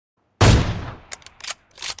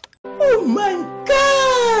Oh my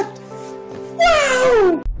god!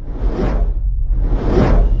 Wow!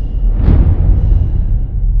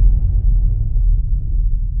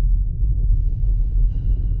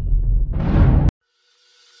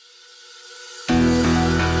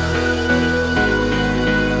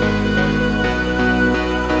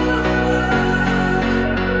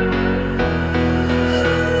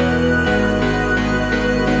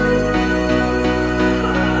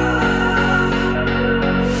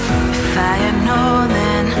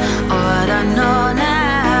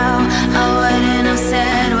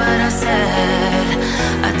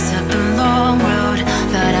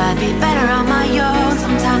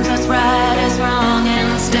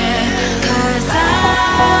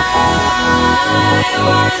 I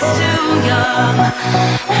was too young,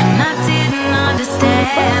 and I didn't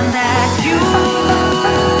understand that you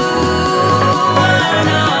were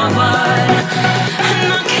the one, and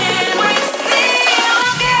I can't wait to see you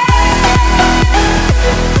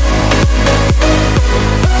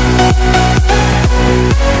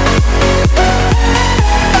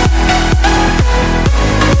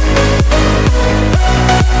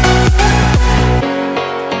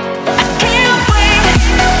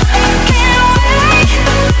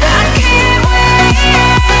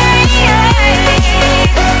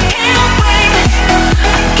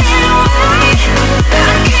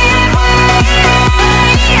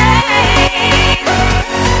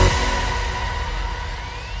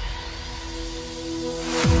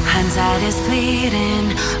Hindsight is fleeting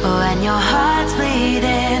when your heart's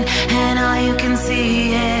bleeding and all you can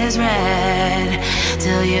see is red,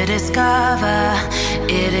 till you discover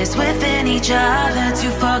it is within each other to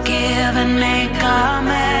forgive and make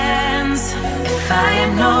amends. If I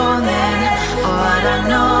had known then what I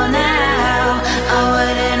know now, I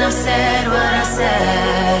wouldn't have said what I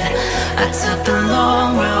said. I took the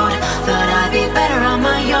long road, thought I'd be better on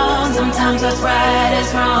my own. Sometimes what's right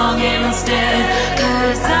is wrong instead,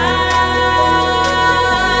 'cause I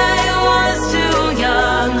was too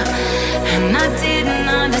young, and I didn't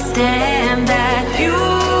understand that you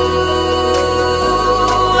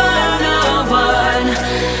were the one,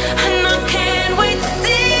 and I can't wait to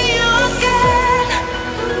see you again.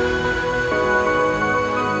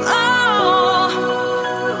 Oh,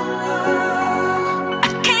 I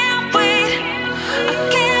can't wait, I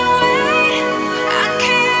can't wait, I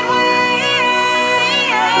can't wait,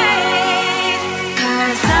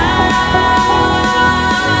 'cause I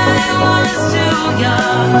was too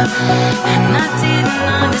young, and I didn't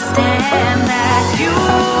understand that you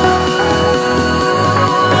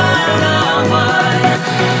were the one,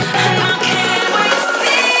 and I can't wait to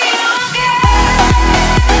see you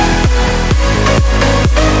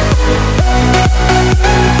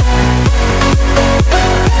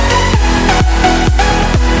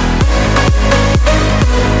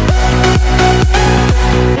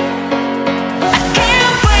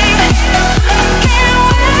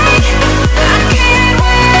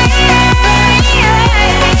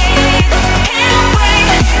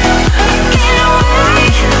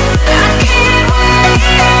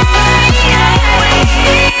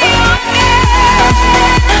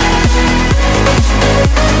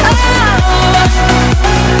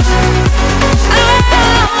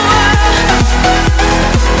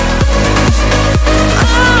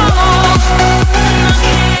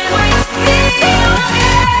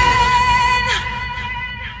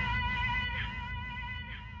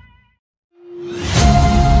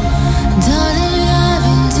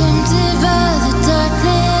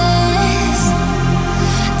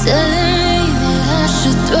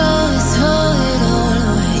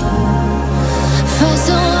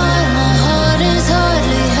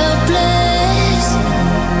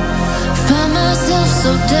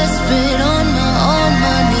so desperate on